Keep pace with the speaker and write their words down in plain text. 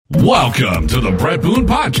Welcome to the Brett Boone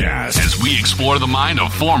Podcast, as we explore the mind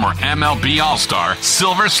of former MLB All-Star,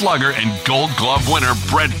 Silver Slugger, and Gold Glove winner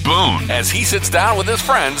Brett Boone, as he sits down with his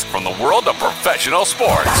friends from the world of professional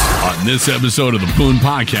sports. On this episode of the Boone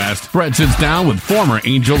Podcast, Brett sits down with former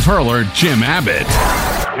Angels hurler Jim Abbott.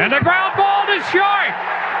 And the ground ball is short.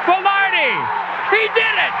 Velarde, he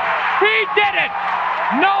did it! He did it!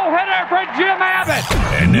 No hitter for Jim Abbott!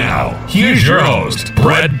 And now, here's your host,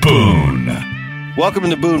 Brett Boone. Welcome to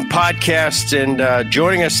the Boone Podcast, and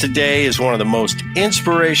joining us today is one of the most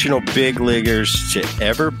inspirational big leaguers to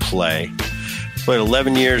ever play. Played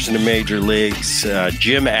 11 years in the major leagues,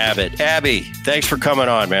 Jim Abbott. Abby, thanks for coming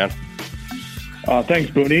on, man.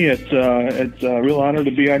 Thanks, Booney. It's a real honor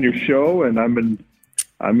to be on your show, and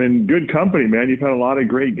I'm in good company, man. You've had a lot of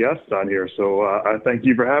great guests on here, so I thank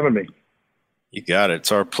you for having me. You got it.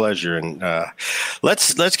 It's our pleasure, and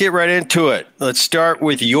let's get right into it. Let's start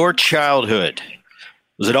with your childhood.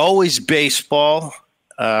 Was it always baseball?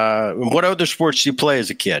 What other sports did you play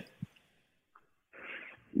as a kid?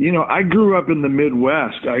 You know, I grew up in the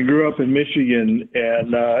Midwest. I grew up in Michigan,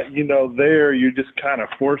 and, there you're just kind of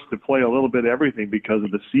forced to play a little bit of everything because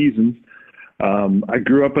of the seasons. I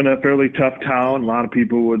grew up in a fairly tough town. A lot of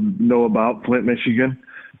people would know about Flint, Michigan,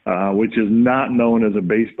 which is not known as a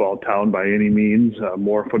baseball town by any means.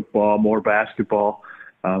 More football, more basketball.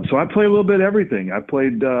 So I played a little bit of everything.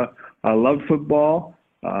 I loved football.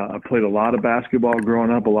 I played a lot of basketball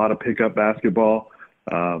growing up, a lot of pickup basketball.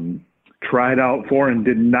 Tried out for and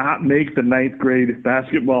did not make the ninth grade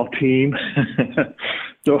basketball team.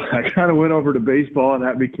 So I kind of went over to baseball, and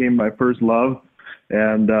that became my first love.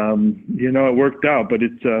 And, it worked out, but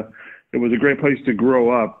it was a great place to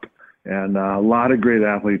grow up, and a lot of great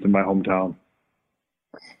athletes in my hometown.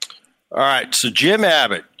 All right. So Jim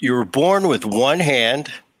Abbott, you were born with one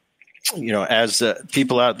hand. You know, as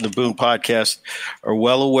people out in the Boone Podcast are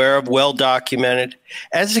well aware of, well documented.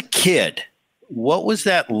 As a kid, what was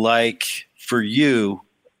that like for you?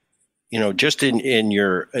 You know, just in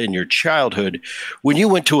your childhood, when you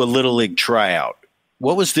went to a little league tryout,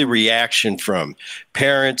 what was the reaction from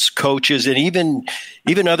parents, coaches, and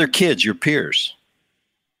even other kids, your peers?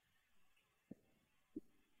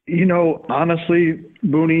 You know, honestly,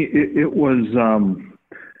 Booney, it was.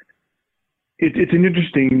 It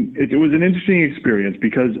was an interesting experience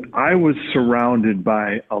because I was surrounded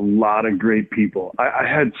by a lot of great people. I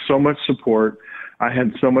had so much support. I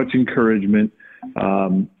had so much encouragement.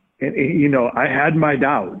 And, I had my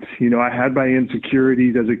doubts. I had my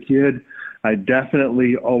insecurities as a kid. I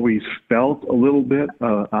definitely always felt a little bit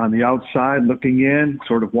on the outside looking in,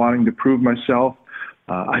 sort of wanting to prove myself.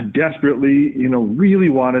 I desperately, really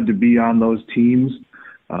wanted to be on those teams.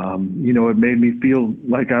 It made me feel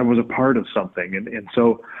like I was a part of something. And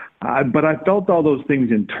so, but I felt all those things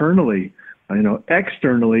internally,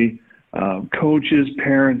 externally, coaches,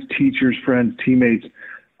 parents, teachers, friends, teammates.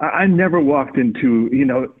 I never walked into,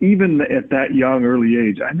 even at that young, early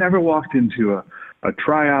age, I never walked into a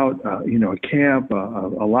tryout, a camp,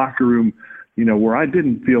 a locker room, where I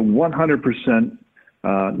didn't feel 100%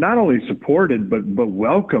 not only supported, but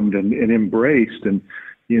welcomed and embraced. And,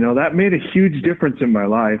 that made a huge difference in my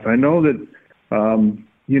life. I know that,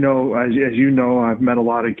 as you know, I've met a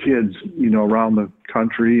lot of kids, around the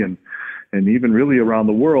country and even really around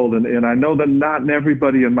the world. And I know that not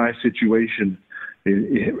everybody in my situation,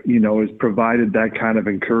 is provided that kind of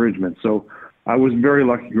encouragement. So I was very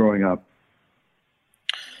lucky growing up.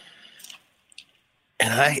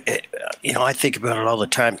 And I think about it all the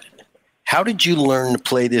time. How did you learn to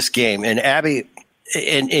play this game? And Abby,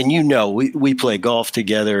 and we play golf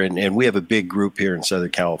together, and we have a big group here in Southern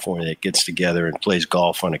California that gets together and plays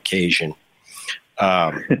golf on occasion.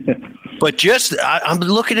 But I'm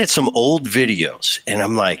looking at some old videos, and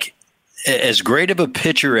I'm like, as great of a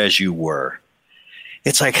pitcher as you were,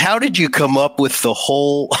 it's like, how did you come up with the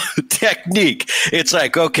whole technique? It's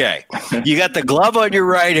like, okay, you got the glove on your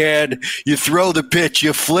right hand, you throw the pitch,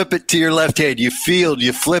 you flip it to your left hand, you field,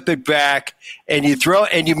 you flip it back, and you throw,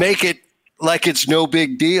 and you make it like it's no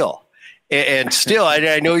big deal. And still,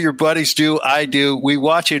 I know your buddies do, I do. We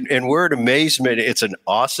watch it, and we're in amazement. It's an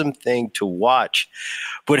awesome thing to watch.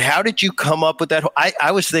 But how did you come up with that?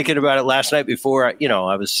 I was thinking about it last night before, I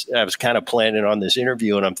was kind of planning on this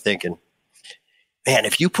interview, and I'm thinking, man,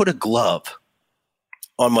 if you put a glove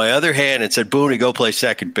on my other hand and said, Boone, go play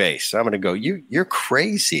second base, I'm going to go, you're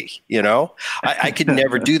crazy. I could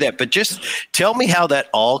never do that. But just tell me how that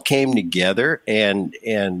all came together. And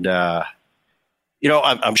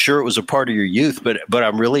I'm sure it was a part of your youth, but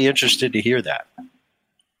I'm really interested to hear that.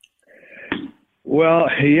 Well,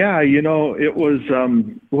 yeah, it was,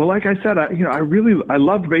 like I said, I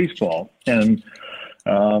loved baseball, and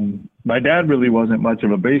My dad really wasn't much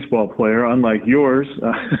of a baseball player, unlike yours.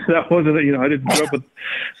 That wasn't, I didn't grow up with,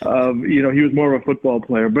 he was more of a football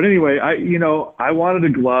player. But anyway, I wanted a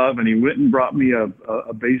glove, and he went and brought me a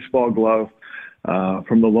baseball glove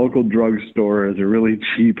from the local drugstore as a really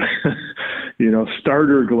cheap,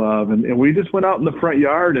 starter glove. And we just went out in the front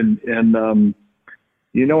yard and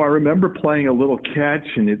I remember playing a little catch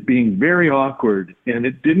and it being very awkward, and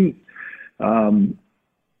it didn't,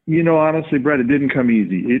 honestly, Brett, it didn't come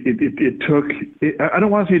easy. It took, I don't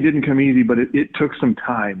want to say it didn't come easy, but it took some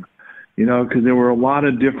time, because there were a lot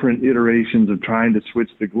of different iterations of trying to switch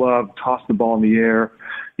the glove, toss the ball in the air,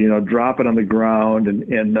 drop it on the ground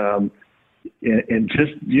and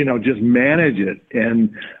just manage it.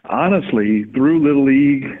 And honestly, through Little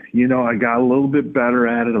League, I got a little bit better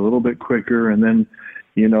at it, a little bit quicker. And then,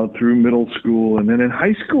 through middle school and then in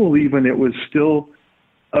high school, even, it was still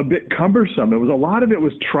a bit cumbersome. A lot of it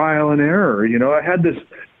was trial and error. I had this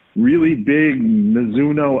really big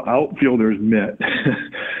Mizuno outfielder's mitt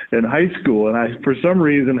in high school, and I, for some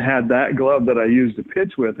reason, had that glove that I used to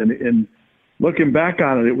pitch with. And looking back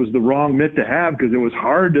on it, it was the wrong mitt to have because it was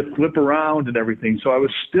hard to flip around and everything. So I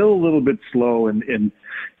was still a little bit slow, and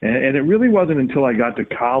it really wasn't until I got to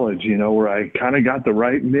college, where I kind of got the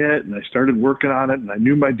right mitt and I started working on it, and I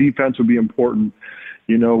knew my defense would be important,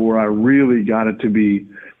 where I really got it to be,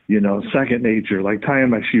 second nature, like tying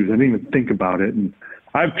my shoes. I didn't even think about it. And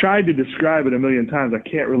I've tried to describe it a million times. I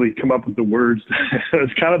can't really come up with the words.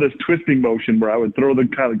 It's kind of this twisting motion where I would throw the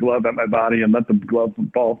kind of glove at my body and let the glove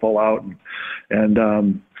ball fall out. And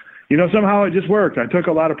somehow it just worked. I took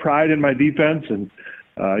a lot of pride in my defense, and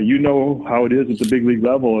you know how it is at the big league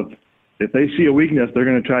level. If they see a weakness, they're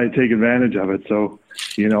going to try to take advantage of it. So,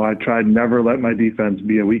 I tried never let my defense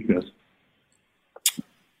be a weakness.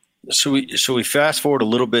 So we fast forward a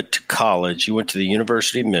little bit to college. You went to the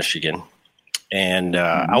University of Michigan, and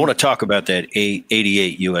I want to talk about that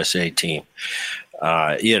 88 USA team.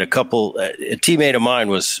 You had a teammate of mine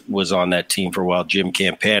was on that team for a while, Jim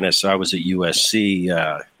Campanis. I was at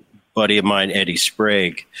USC. Buddy of mine, Eddie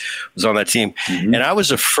Sprague, was on that team. Mm-hmm. And I was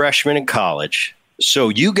a freshman in college. So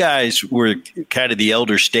you guys were kind of the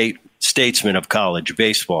elder statesmen of college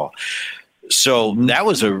baseball. So that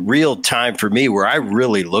was a real time for me where I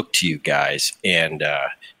really looked to you guys. And,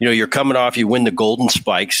 you're coming off, you win the Golden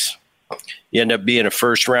Spikes. You end up being a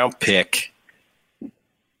first-round pick.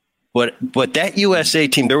 But that USA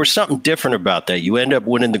team, there was something different about that. You end up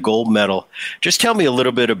winning the gold medal. Just tell me a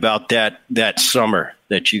little bit about that summer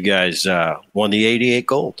that you guys won the 88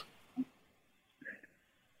 gold.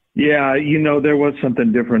 Yeah, there was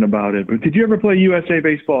something different about it. But did you ever play USA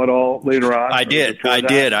baseball at all later on? I did.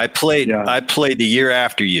 I played. Yeah. I played the year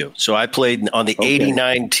after you. So I played on the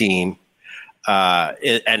 89 team.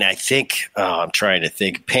 And I think, I'm trying to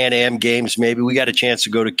think, Pan Am games, maybe. We got a chance to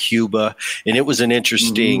go to Cuba, and it was an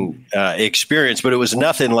interesting experience, but it was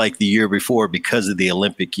nothing like the year before because of the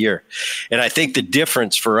Olympic year. And I think the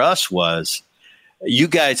difference for us was you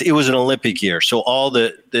guys, it was an Olympic year. So all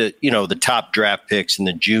the top draft picks and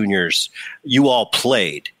the juniors, you all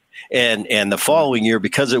played. And the following year,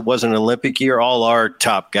 because it wasn't an Olympic year, all our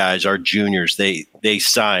top guys, our juniors, they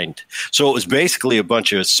signed. So it was basically a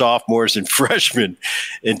bunch of sophomores and freshmen.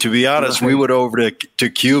 And to be honest, we went over to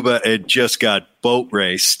Cuba and just got boat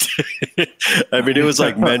raced. I mean, it was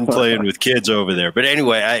like men playing with kids over there. But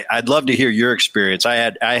anyway, I'd love to hear your experience. I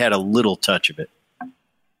had a little touch of it.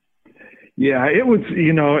 Yeah, it was,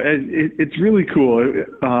 it's really cool.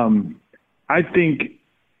 I think,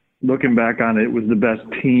 looking back on it, it was the best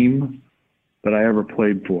team that I ever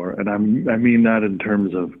played for. And I mean that in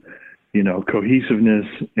terms of, cohesiveness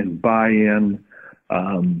and buy-in,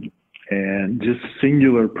 and just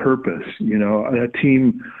singular purpose, a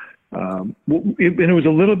team. And it was a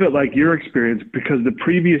little bit like your experience, because the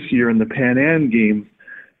previous year in the Pan Am game,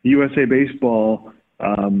 USA Baseball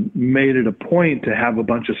made it a point to have a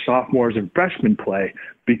bunch of sophomores and freshmen play,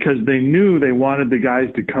 because they knew they wanted the guys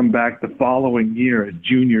to come back the following year as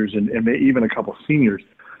juniors and even a couple seniors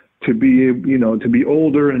to be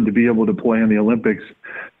older and to be able to play in the Olympics.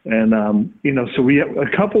 And, so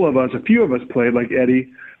a few of us played, like Eddie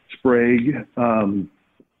Sprague,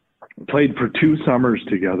 played for 2 summers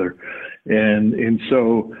together. And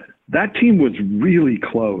so that team was really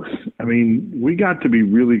close. I mean, we got to be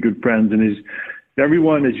really good friends. And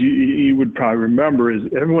everyone, as you would probably remember, is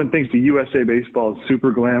everyone thinks the USA baseball is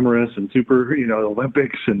super glamorous and super,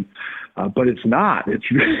 Olympics, but it's not. It's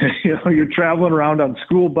you're traveling around on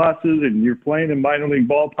school buses and you're playing in minor league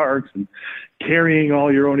ballparks and carrying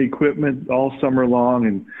all your own equipment all summer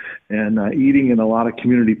long and eating in a lot of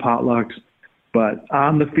community potlucks. But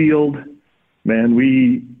on the field, man,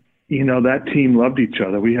 we that team loved each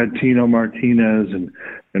other. We had Tino Martinez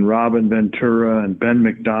and Robin Ventura and Ben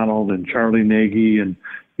McDonald and Charlie Nagy and,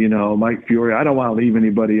 Mike Fiore. I don't want to leave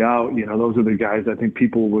anybody out. Those are the guys I think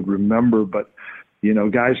people would remember. But,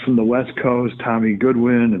 guys from the West Coast, Tommy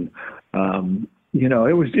Goodwin, and,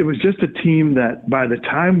 it was just a team that by the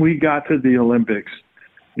time we got to the Olympics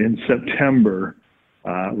in September,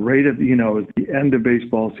 right at, the end of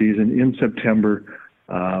baseball season in September,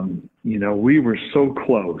 we were so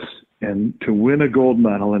close. And to win a gold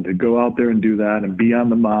medal and to go out there and do that and be on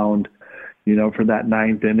the mound, for that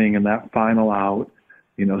ninth inning and that final out,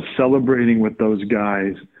 celebrating with those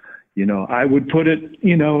guys, I would put it,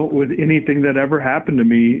 with anything that ever happened to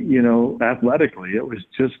me, athletically. It was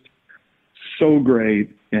just so great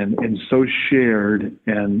and so shared.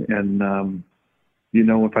 And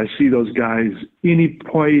if I see those guys any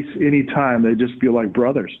place, anytime, they just feel like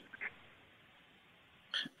brothers.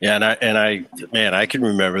 Yeah, I can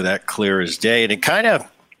remember that clear as day. And it kind of,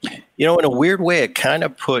 in a weird way, it kind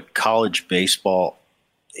of put college baseball,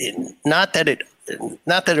 not that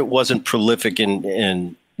it wasn't prolific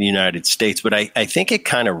in the United States, but I think it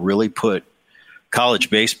kind of really put college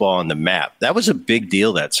baseball on the map. That was a big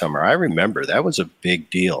deal that summer. I remember that was a big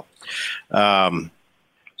deal.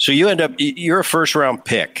 So you're a first round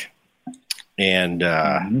pick, and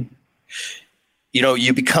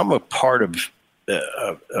you become a part of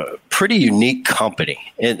a pretty unique company,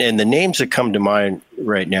 and the names that come to mind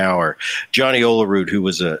right now are Johnny Olerud, who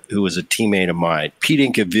was a teammate of mine, Pete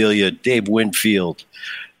Incaviglia, Dave Winfield,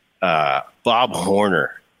 Bob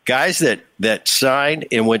Horner, guys that signed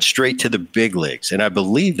and went straight to the big leagues. And I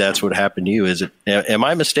believe that's what happened to you. Am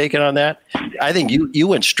I mistaken on that? I think you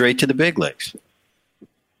went straight to the big leagues.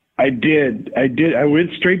 I did. I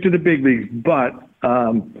went straight to the big leagues, but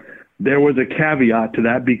there was a caveat to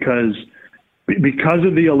that because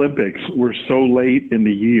of the Olympics were so late in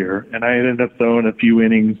the year, and I ended up throwing a few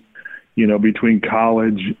innings, between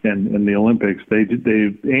college and the Olympics.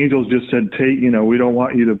 The Angels just said, we don't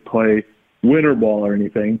want you to play winter ball or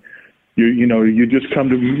anything. You just come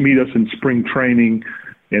to meet us in spring training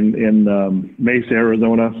in Mesa,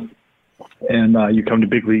 Arizona, and you come to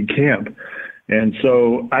big league camp. And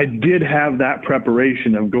so I did have that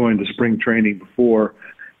preparation of going to spring training before,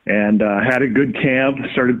 and had a good camp.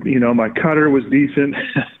 Started, my cutter was decent,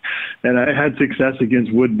 and I had success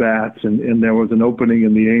against wood bats, and there was an opening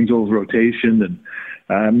in the Angels rotation.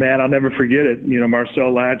 And man, I'll never forget it.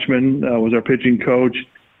 Marcel Latchman was our pitching coach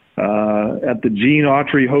at the Gene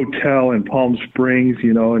Autry Hotel in Palm Springs.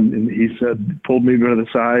 And he pulled me to the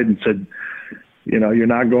side and said, you're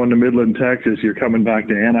not going to Midland, Texas. You're coming back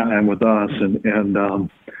to Anaheim with us. And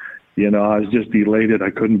I was just elated. I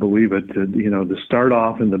couldn't believe it to start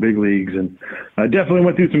off in the big leagues. And I definitely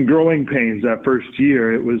went through some growing pains that first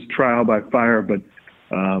year. It was trial by fire, but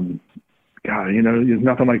God, there's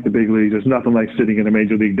nothing like the big leagues. There's nothing like sitting in a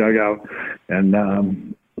major league dugout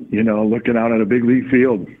and, looking out at a big league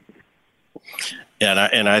field.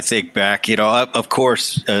 And I think back, of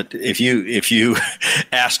course, if you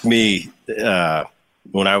asked me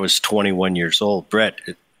when I was 21 years old, Brett,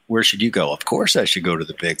 where should you go? Of course I should go to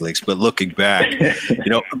the big leagues. But looking back,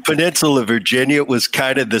 Peninsula, Virginia was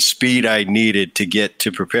kind of the speed I needed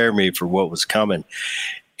to prepare me for what was coming.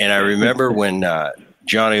 And I remember when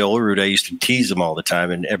Johnny Olerud, I used to tease him all the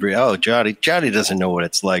time. And Johnny doesn't know what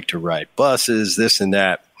it's like to ride buses, this and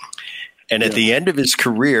that. And at the end of his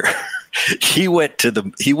career, he went to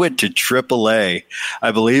AAA.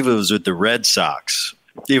 I believe it was with the Red Sox.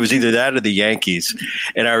 It was either that or the Yankees.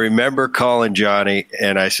 And I remember calling Johnny,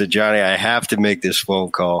 and I said, Johnny, I have to make this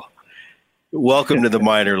phone call. Welcome to the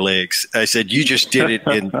minor leagues. I said, you just did it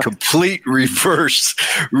in complete reverse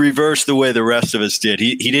the way the rest of us did.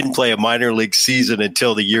 He didn't play a minor league season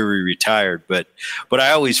until the year he retired. But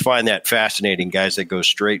I always find that fascinating, guys that go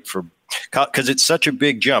straight for – because it's such a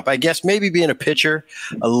big jump. I guess maybe being a pitcher,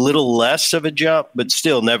 a little less of a jump, but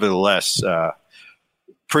still nevertheless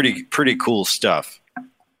pretty cool stuff.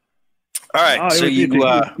 All right, it's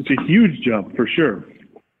a huge jump for sure.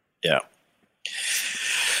 Yeah.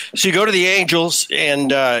 So you go to the Angels,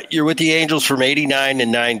 and you're with the Angels from '89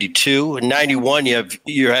 and '92. In '91,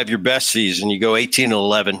 you have your best season. You go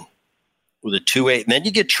 18-11 with a 2.8, and then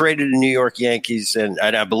you get traded to New York Yankees, and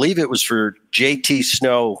I believe it was for J.T.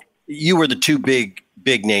 Snow. You were the two big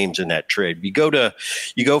names in that trade. You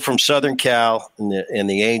go from Southern Cal and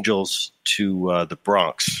the Angels to the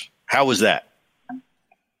Bronx. How was that?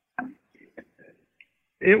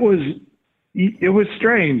 It was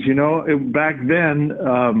strange, back then,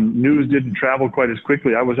 news didn't travel quite as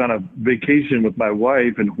quickly. I was on a vacation with my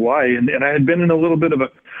wife in Hawaii, and I had been in a little bit of a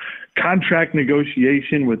contract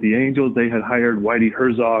negotiation with the Angels. They had hired Whitey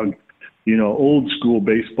Herzog, old school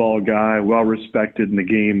baseball guy, well respected in the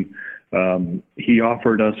game. He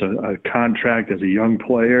offered us a contract as a young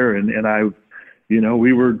player, and I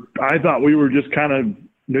thought we were just kind of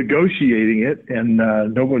negotiating it, and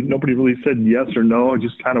nobody really said yes or no. I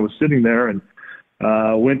just kind of was sitting there, and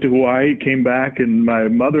went to Hawaii, came back, and my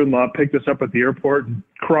mother-in-law picked us up at the airport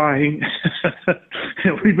crying.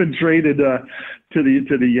 And we've been traded to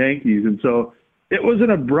the Yankees, and so it was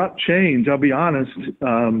an abrupt change. I'll be honest.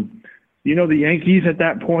 The Yankees at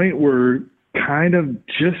that point were kind of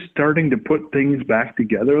just starting to put things back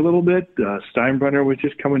together a little bit. Steinbrenner was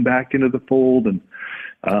just coming back into the fold, and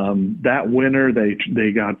that winter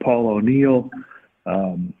they got Paul O'Neill.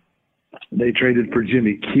 They traded for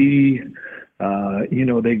Jimmy Key.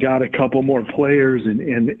 They got a couple more players,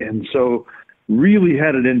 and so really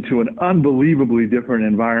headed into an unbelievably different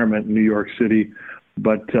environment in New York City.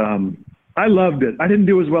 But I loved it. I didn't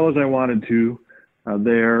do as well as I wanted to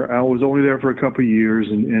there. I was only there for a couple of years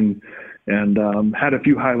and had a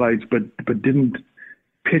few highlights, but didn't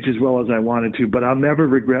pitch as well as I wanted to. But I'll never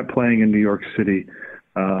regret playing in New York City.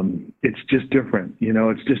 It's just different.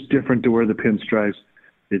 It's just different to wear the pinstripes.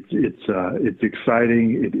 It's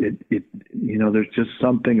exciting. There's just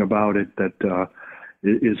something about it that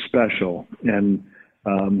is special. And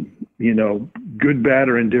good, bad,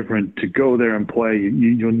 or indifferent, to go there and play,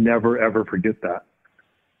 you'll never ever forget that.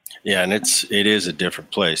 Yeah, and it is a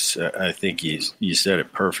different place. I think you said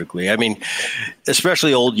it perfectly. I mean,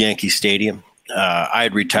 especially old Yankee Stadium. I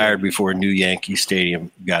had retired before a new Yankee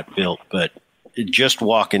Stadium got built, but just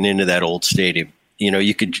walking into that old stadium,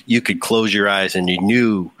 you could close your eyes and you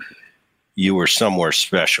knew you were somewhere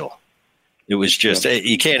special. It was just,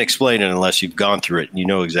 you can't explain it unless you've gone through it and you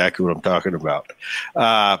know exactly what I'm talking about.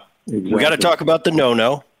 Exactly. We got to talk about the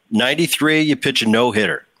no-no. 93, you pitch a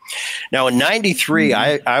no-hitter. Now in 93,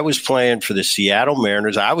 I was playing for the Seattle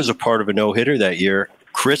Mariners. I was a part of a no-hitter that year.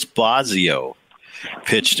 Chris Bosio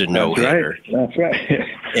pitched a no-hitter. That's right.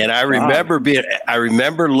 And I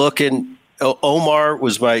remember looking. Omar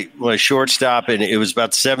was my shortstop, and it was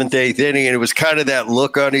about 7th, 8th inning, and it was kind of that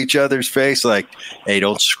look on each other's face, like, "Hey,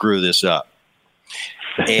 don't screw this up."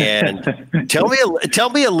 And tell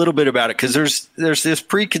me a little bit about it, because there's this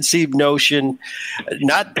preconceived notion.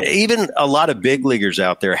 Not even a lot of big leaguers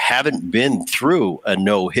out there haven't been through a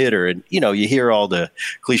no hitter, and you hear all the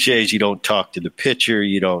cliches. You don't talk to the pitcher,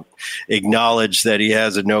 you don't acknowledge that he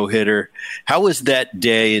has a no hitter. How was that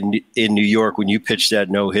day in New York when you pitched that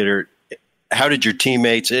no hitter? How did your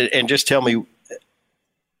teammates, and just tell me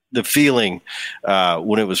the feeling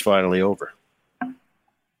when it was finally over?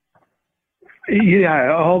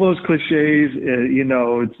 Yeah, all those cliches,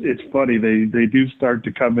 it's funny. They do start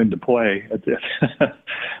to come into play.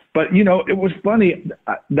 But, it was funny.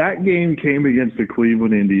 That game came against the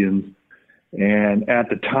Cleveland Indians. And at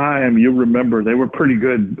the time, you remember, they were a pretty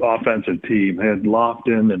good offensive team. They had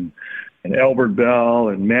Lofton and Albert Bell,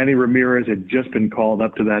 and Manny Ramirez had just been called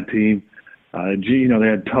up to that team. They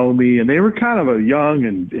had Tomey, and they were kind of a young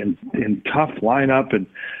and tough lineup.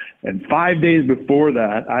 And 5 days before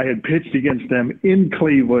that, I had pitched against them in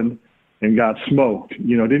Cleveland and got smoked.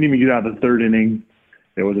 Didn't even get out of the 3rd inning.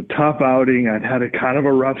 It was a tough outing. I'd had a kind of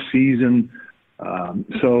a rough season.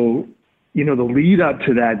 So the lead up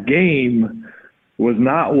to that game was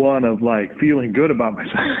not one of like feeling good about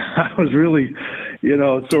myself. I was really,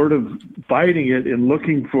 sort of fighting it and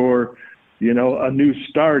looking for, a new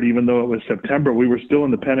start, even though it was September. We were still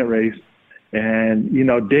in the pennant race. And,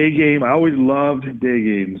 day game, I always loved day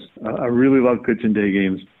games. I really loved pitching day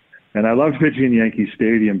games. And I loved pitching in Yankee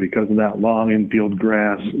Stadium because of that long infield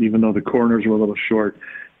grass, even though the corners were a little short.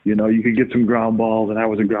 You could get some ground balls, and I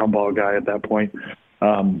was a ground ball guy at that point.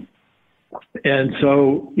 And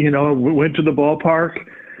so, we went to the ballpark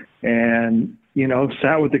and,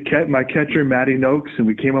 sat with my catcher, Matty Noakes, and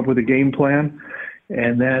we came up with a game plan.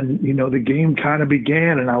 And then, the game kind of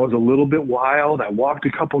began, and I was a little bit wild. I walked a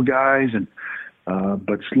couple guys,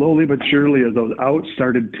 but slowly but surely, as those outs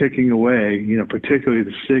started ticking away, particularly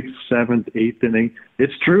the 6th, 7th, 8th inning,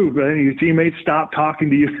 it's true, but your teammates stop talking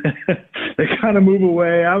to you. They kind of move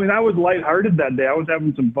away. I mean, I was lighthearted that day. I was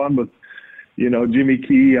having some fun with, Jimmy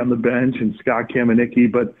Key on the bench and Scott Kamenicki.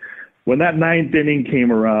 But when that 9th inning came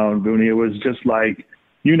around, Boone, it was just like,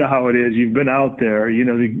 you know how it is. You've been out there.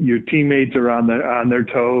 Your teammates are on their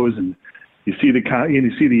toes, and you see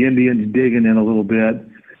the Indians digging in a little bit,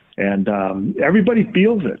 and everybody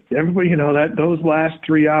feels it. Everybody, that those last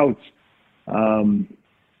 3 outs.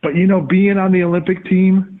 But being on the Olympic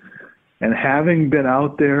team and having been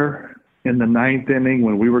out there in the 9th inning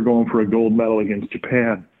when we were going for a gold medal against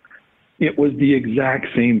Japan, it was the exact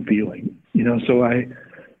same feeling, so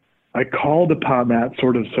I called upon that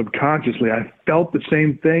sort of subconsciously. I felt the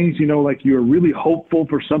same things, like you were really hopeful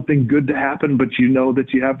for something good to happen, but that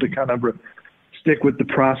you have to kind of stick with the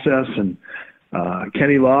process. And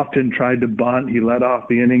Kenny Lofton tried to bunt. He led off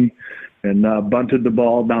the inning and bunted the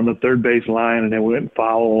ball down the third base line, and it went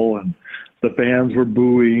foul, and the fans were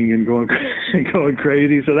booing and going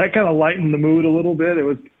crazy. So that kind of lightened the mood a little bit. It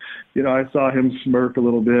was, I saw him smirk a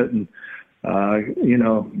little bit, and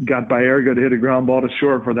got Baerga to hit a ground ball to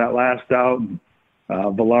short for that last out. And,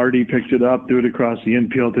 Velarde picked it up, threw it across the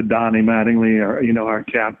infield to Donnie Mattingly, our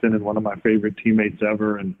captain and one of my favorite teammates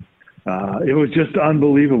ever. And it was just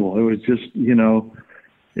unbelievable. It was just,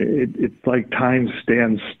 it's like time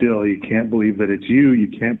stands still. You can't believe that it's you. You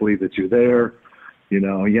can't believe that you're there.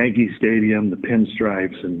 Yankee Stadium, the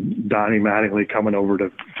pinstripes, and Donnie Mattingly coming over to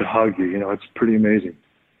hug you. It's pretty amazing.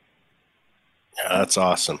 Yeah, that's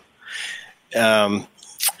awesome.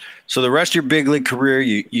 So the rest of your big league career,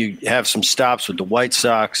 you have some stops with the White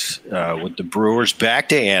Sox, with the Brewers, back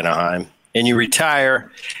to Anaheim, and you retire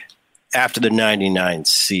after the 99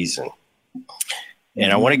 season.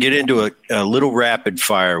 And I want to get into a little rapid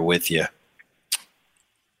fire with you.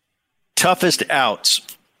 Toughest outs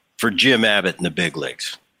for Jim Abbott in the big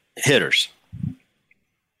leagues, hitters.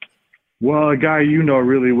 Well, a guy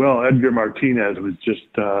really well, Edgar Martinez, was just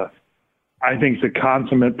I think the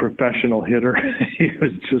consummate professional hitter. He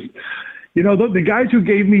was just, the guys who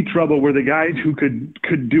gave me trouble were the guys who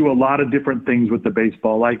could do a lot of different things with the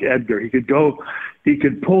baseball, like Edgar. He could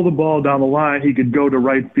pull the ball down the line. He could go to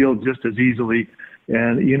right field just as easily.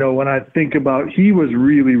 And, when I think about, he was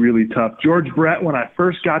really, really tough. George Brett, when I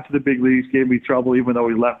first got to the big leagues, gave me trouble, even though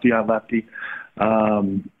he lefty on lefty.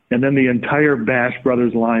 And then the entire Bash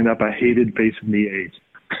Brothers lineup, I hated facing the A's.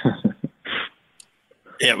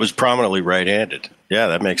 Yeah, it was prominently right-handed. Yeah,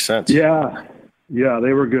 that makes sense. Yeah,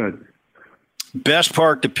 they were good. Best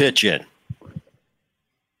park to pitch in?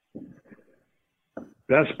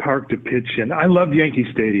 Best park to pitch in. I loved Yankee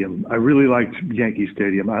Stadium. I really liked Yankee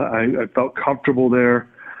Stadium. I felt comfortable there.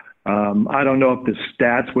 I don't know if the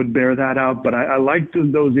stats would bear that out, but I liked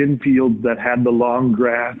those infields that had the long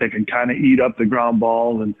grass that could kind of eat up the ground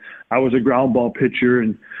ball. And I was a ground ball pitcher,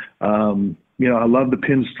 and I love the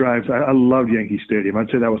pinstripes. I love Yankee Stadium. I'd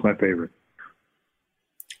say that was my favorite.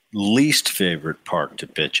 Least favorite park to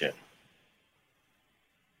pitch in?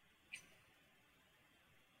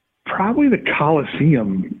 Probably the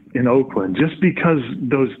Coliseum in Oakland, just because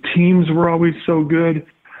those teams were always so good.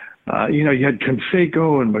 You had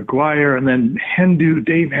Canseco and McGuire, and then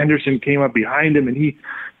Dave Henderson came up behind him, and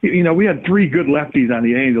we had three good lefties on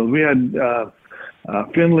the Angels. We had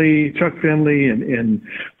Chuck Finley, and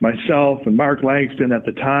myself and Mark Langston at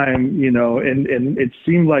the time, and it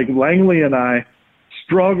seemed like Langley and I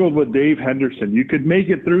struggled with Dave Henderson. You could make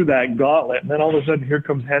it through that gauntlet, and then all of a sudden here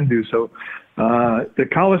comes Hendu. So the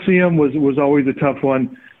Coliseum was always a tough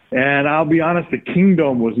one. And I'll be honest, the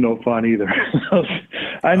Kingdom was no fun either.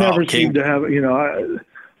 I never seemed to have,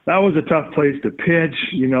 that was a tough place to pitch.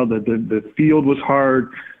 The field was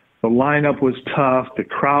hard. The lineup was tough. The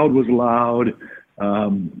crowd was loud.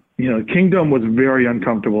 Kingdom was very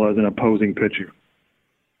uncomfortable as an opposing pitcher.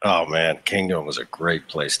 Oh, man, Kingdom was a great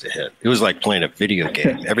place to hit. It was like playing a video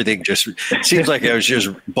game. Everything just seems like it was just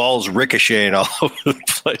balls ricocheting all over the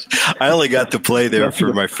place. I only got to play there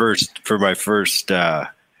for my first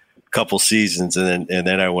couple seasons, and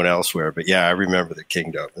then I went elsewhere. But yeah, I remember the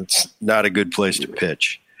Kingdom. It's not a good place to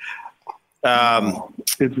pitch.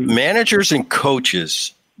 Managers and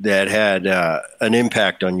coaches that had an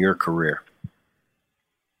impact on your career.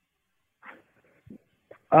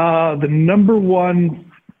 The number one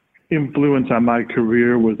influence on my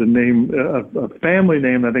career was a family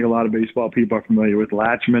name I think a lot of baseball people are familiar with,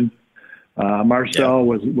 Latchman. Marcel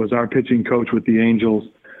was our pitching coach with the Angels.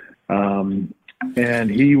 And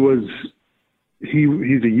he's a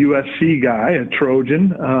USC guy, a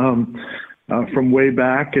Trojan, from way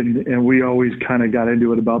back. And we always kind of got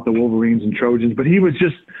into it about the Wolverines and Trojans, but he was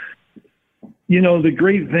just, the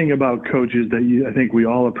great thing about coaches that I think we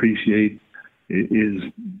all appreciate is,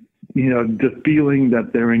 the feeling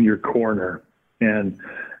that they're in your corner. And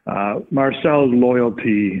Marcel's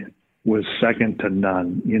loyalty was second to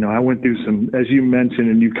none. I went through some, as you mentioned,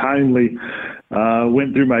 and you kindly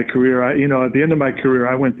went through my career. At the end of my career,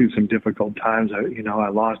 I went through some difficult times. I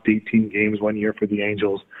lost 18 games one year for the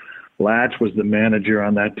Angels. Latch was the manager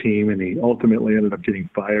on that team, and he ultimately ended up getting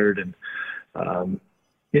fired. And,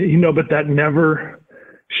 but that never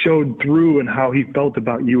showed through in how he felt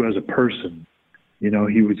about you as a person.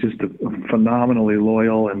 he was just a phenomenally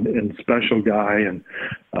loyal and special guy. And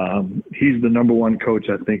he's the number one coach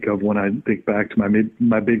I think of when I think back to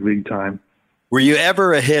my big league time. Were you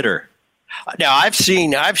ever a hitter? Now I've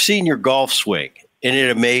seen your golf swing, and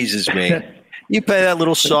it amazes me. You play that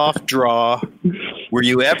little soft draw. Were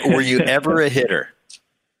you ever a hitter?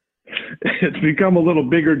 It's become a little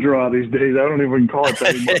bigger draw these days. I don't even call it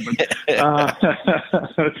that anymore.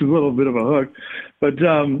 But that's a little bit of a hook. But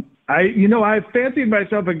I fancied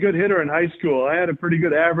myself a good hitter in high school. I had a pretty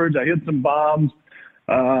good average. I hit some bombs,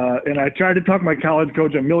 and I tried to talk my college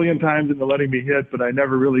coach a million times into letting me hit, but I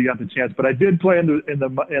never really got the chance. But I did play I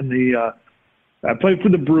played for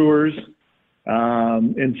the Brewers,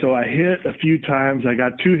 and so I hit a few times. I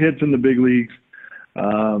got 2 hits in the big leagues.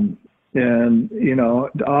 And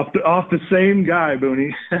off the same guy,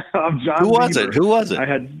 Booney, John. Who was Lieber. it? Who was it?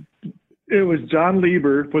 It was John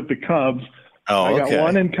Lieber with the Cubs. Oh, I got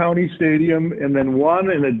one in County Stadium, and then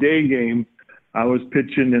one in a day game. I was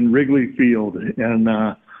pitching in Wrigley Field,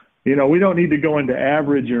 and we don't need to go into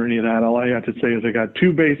average or any of that. All I have to say is I got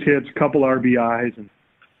 2 base hits, a couple RBIs, and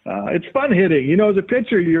it's fun hitting. As a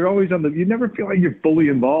pitcher, you're always you never feel like you're fully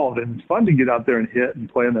involved, and it's fun to get out there and hit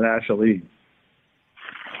and play in the National League.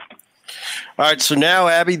 All right, so now,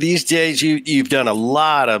 Abby, these days you've done a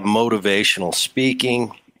lot of motivational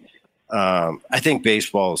speaking. I think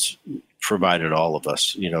baseball's provided all of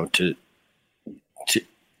us, to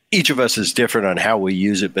each of us is different on how we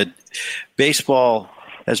use it, but baseball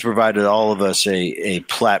has provided all of us a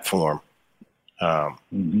platform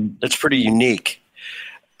that's pretty unique,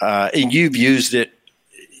 and you've used it.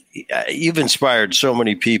 You've inspired so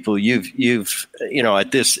many people. You've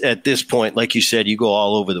at this point, like you said, you go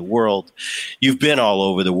all over the world. You've been all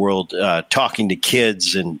over the world talking to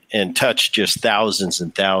kids and touched just thousands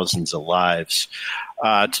and thousands of lives.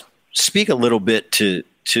 Speak a little bit to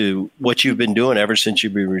what you've been doing ever since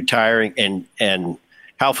you've been retiring and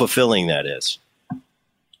how fulfilling that is.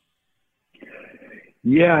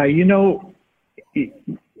 Yeah,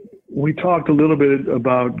 we talked a little bit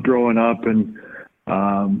about growing up, and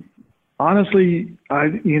honestly, I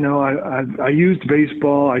used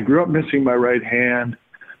baseball. I grew up missing my right hand.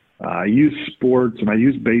 I used sports, and I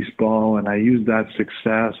used baseball, and I used that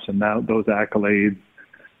success and those accolades,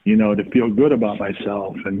 to feel good about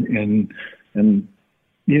myself. And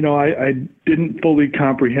I didn't fully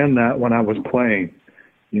comprehend that when I was playing.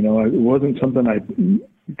 It wasn't something I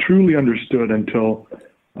truly understood until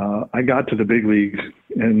I got to the big leagues.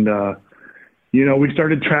 And we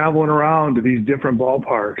started traveling around to these different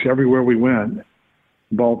ballparks everywhere we went,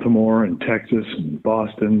 Baltimore and Texas and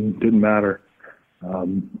Boston, didn't matter.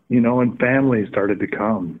 And families started to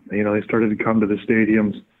come. They started to come to the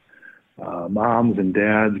stadiums, moms and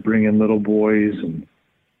dads bringing little boys and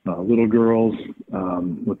little girls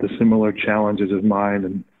with the similar challenges as mine,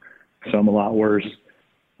 and some a lot worse.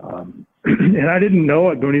 And I didn't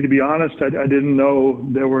know it, Booney, to be honest. I didn't know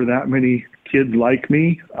there were that many kids like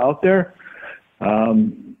me out there.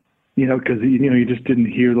 Because you just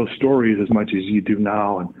didn't hear those stories as much as you do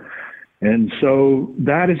now, and so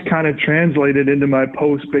that is kind of translated into my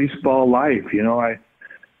post-baseball life. I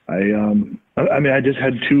just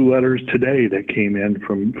had 2 letters today that came in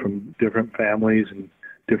from different families and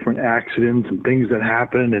different accidents and things that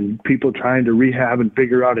happened, and people trying to rehab and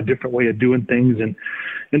figure out a different way of doing things, and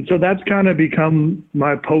so that's kind of become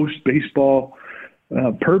my post-baseball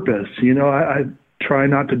purpose. I try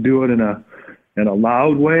not to do it in a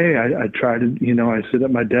loud way. I try to, I sit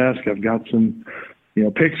at my desk. I've got some,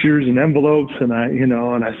 pictures and envelopes, and I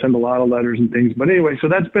send a lot of letters and things. But anyway, so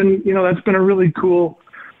that's been a really cool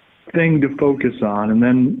thing to focus on. And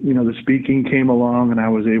then, the speaking came along, and I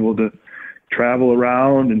was able to travel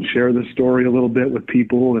around and share the story a little bit with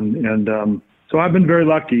people. And so I've been very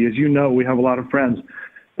lucky. As you know, we have a lot of friends.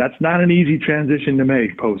 That's not an easy transition to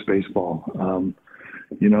make post-baseball.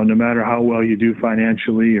 No matter how well you do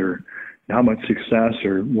financially or how much success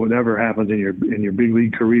or whatever happens in your big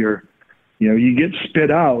league career, you get spit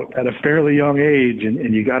out at a fairly young age,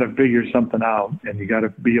 and you got to figure something out, and you got to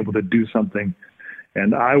be able to do something.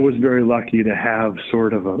 And I was very lucky to have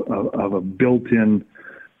sort of a built-in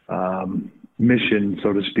mission,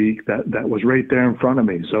 so to speak, that was right there in front of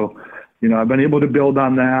me. So, I've been able to build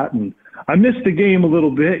on that, and I miss the game a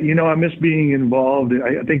little bit. I miss being involved.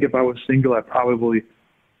 I think if I was single, I probably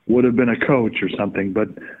would have been a coach or something, but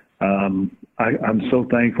I'm so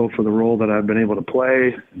thankful for the role that I've been able to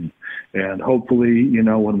play, and hopefully,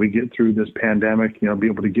 when we get through this pandemic, be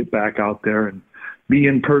able to get back out there and be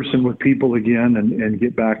in person with people again, and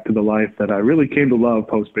get back to the life that I really came to love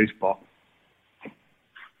post-baseball.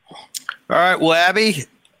 All right. Well, Abby,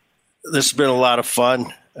 this has been a lot of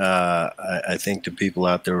fun. I think the people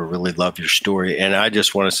out there will really love your story. And I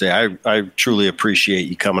just want to say I truly appreciate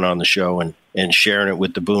you coming on the show and sharing it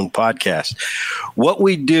with the Boone Podcast. What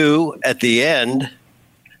we do at the end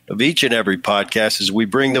of each and every podcast is we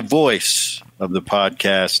bring the voice of the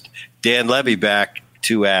podcast, Dan Levy, back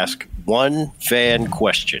to ask one fan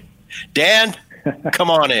question. Dan, come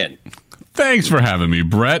on in. Thanks for having me,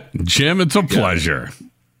 Brett. Jim, it's a pleasure.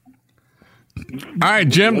 All right,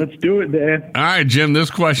 Jim. Let's do it, Dan. All right, Jim, this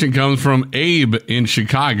question comes from Abe in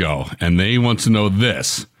Chicago, and they want to know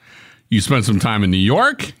this. You spent some time in New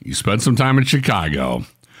York. You spent some time in Chicago.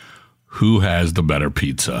 Who has the better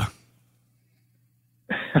pizza?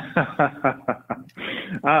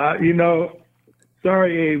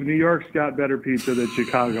 Sorry, Abe. New York's got better pizza than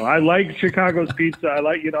Chicago. I like Chicago's pizza. I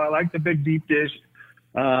like the big deep dish,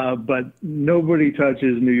 but nobody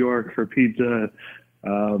touches New York for pizza.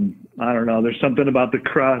 I don't know. There's something about the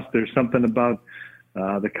crust. There's something about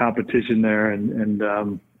the competition there,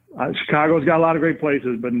 and Chicago's got a lot of great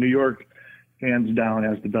places, but New York, hands down,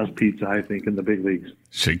 has the best pizza, I think, in the big leagues.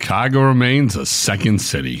 Chicago remains a second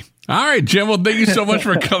city. All right, Jim. Well, thank you so much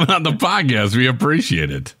for coming on the podcast. We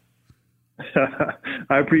appreciate it.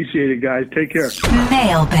 I appreciate it, guys. Take care.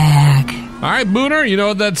 Mailbag. All right, Booner, you know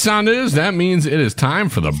what that sound is? That means it is time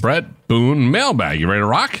for the Brett Boone Mailbag. You ready to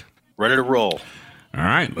rock? Ready to roll. All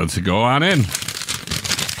right, let's go on in.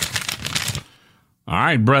 All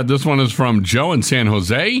right, Brett, this one is from Joe in San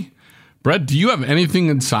Jose. Brett, do you have anything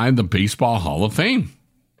inside the Baseball Hall of Fame?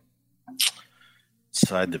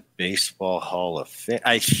 Inside the Baseball Hall of Fame?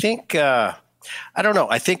 I think, I don't know.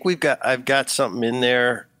 I think I've got something in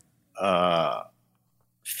there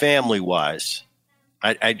family-wise.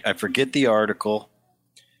 I forget the article.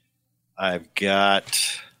 I've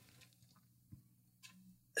got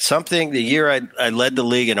something the year I led the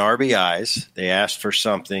league in RBIs. They asked for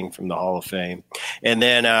something from the Hall of Fame. And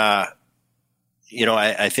then, I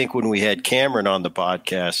think when we had Cameron on the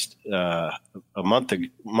podcast a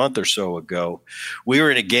month or so ago, we were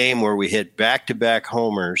in a game where we hit back-to-back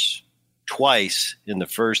homers twice in the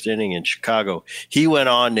first inning in Chicago. He went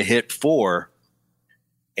on to hit 4.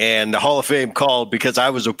 And the Hall of Fame called because I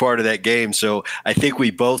was a part of that game. So I think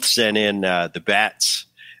we both sent in the bats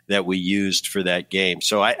that we used for that game.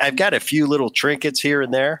 So I've got a few little trinkets here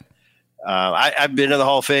and there. I've been to the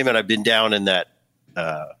Hall of Fame, and I've been down in that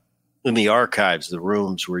in the archives, the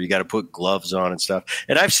rooms where you got to put gloves on and stuff.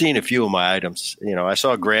 And I've seen a few of my items. I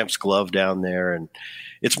saw Gramps' glove down there, and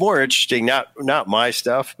it's more interesting, not my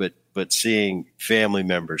stuff, but seeing family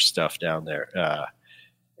members' stuff down there.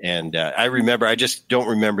 And I just don't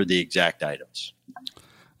remember the exact items.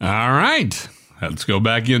 All right. Let's go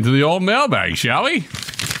back into the old mailbag, shall we?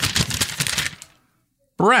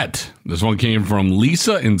 Brett, this one came from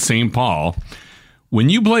Lisa in St. Paul. When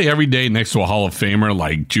you play every day next to a Hall of Famer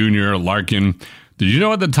like Junior, Larkin, did you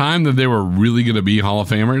know at the time that they were really going to be Hall of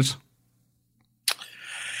Famers?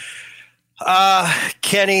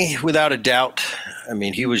 Kenny, without a doubt. I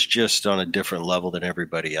mean, he was just on a different level than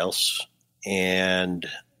everybody else. And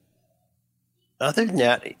other than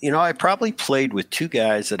that, I probably played with 2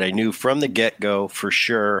 guys that I knew from the get-go for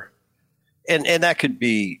sure. And that could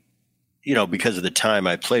be, because of the time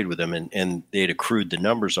I played with them and they had accrued the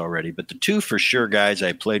numbers already. But the 2 for sure guys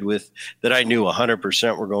I played with that I knew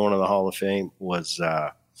 100% were going to the Hall of Fame was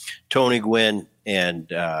Tony Gwynn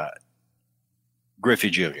and Griffey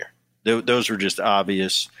Jr. Those were just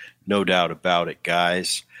obvious, no doubt about it,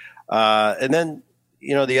 guys. And then,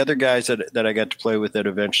 the other guys that I got to play with that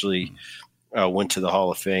eventually went to the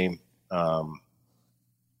Hall of Fame.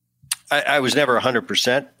 I was never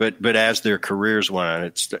 100%, but as their careers went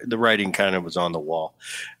on, the writing kind of was on the wall.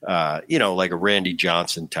 Like a Randy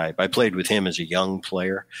Johnson type. I played with him as a young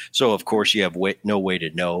player, so of course you have no way to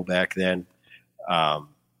know back then.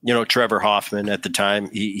 Trevor Hoffman at the time,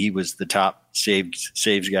 he was the top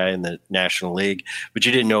saves guy in the National League, but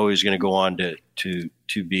you didn't know he was going to go on to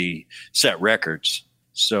be set records.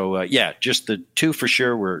 So just the 2 for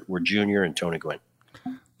sure were Junior and Tony Gwynn.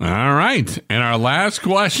 All right. And our last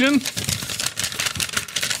question.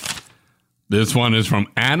 This one is from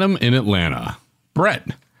Adam in Atlanta. Brett,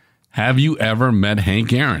 have you ever met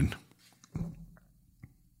Hank Aaron?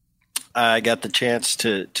 I got the chance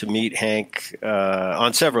to meet Hank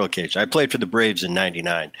on several occasions. I played for the Braves in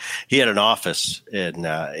 '99. He had an office in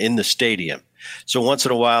the stadium. So once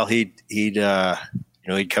in a while he'd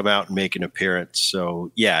come out and make an appearance.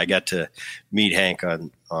 So I got to meet Hank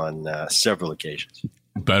on several occasions.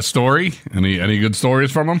 Best story? Any good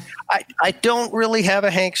stories from him? I don't really have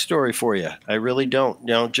a Hank story for you. I really don't.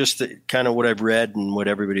 Just kind of what I've read and what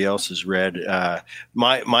everybody else has read.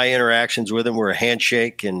 My interactions with him were a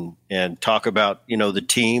handshake and talk about the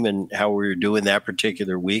team and how we were doing that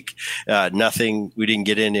particular week. Nothing. We didn't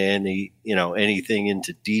get into anything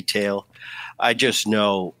into detail. I just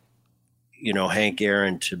know, Hank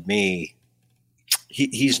Aaron, to me,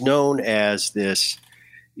 he's known as this.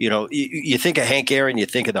 You think of Hank Aaron, you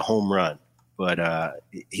think of the home run, but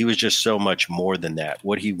he was just so much more than that.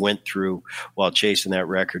 What he went through while chasing that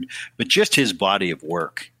record, but just his body of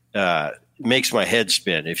work makes my head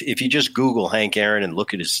spin. If you just Google Hank Aaron and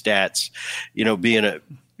look at his stats,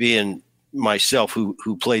 being myself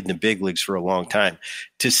who played in the big leagues for a long time,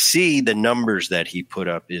 to see the numbers that he put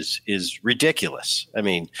up is ridiculous. I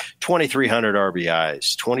mean, 2,300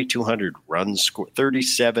 RBIs, 2,200 runs scored,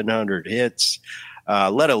 3,700 hits.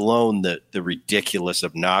 Let alone the ridiculous,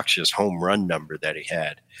 obnoxious home run number that he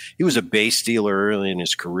had. He was a base stealer early in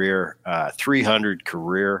his career, 300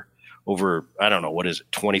 career over,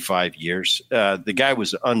 25 years. The guy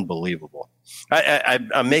was unbelievable.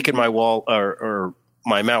 I'm making my wall or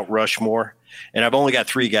my Mount Rushmore, and I've only got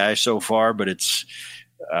 3 guys so far, but it's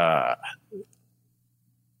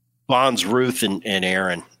Bonds, Ruth, and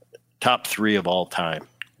Aaron, top 3 of all time.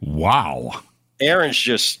 Wow.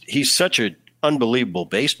 Aaron's he's such a unbelievable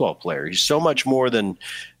baseball player. He's so much more than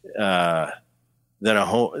the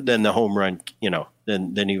home run,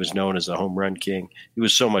 than he was known as the home run king. He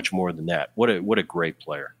was so much more than that. What a great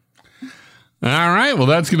player. All right. Well,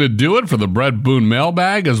 that's going to do it for the Brett Boone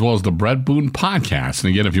mailbag as well as the Brett Boone podcast.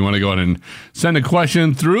 And again, if you want to go ahead and send a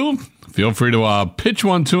question through, feel free to pitch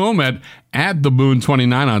one to him at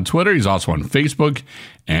 @theboone29 on Twitter. He's also on Facebook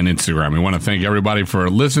and Instagram. We want to thank everybody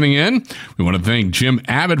for listening in. We want to thank Jim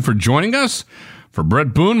Abbott for joining us. For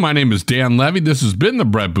Brett Boone, my name is Dan Levy. This has been the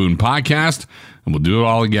Brett Boone Podcast, and we'll do it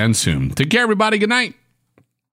all again soon. Take care, everybody. Good night.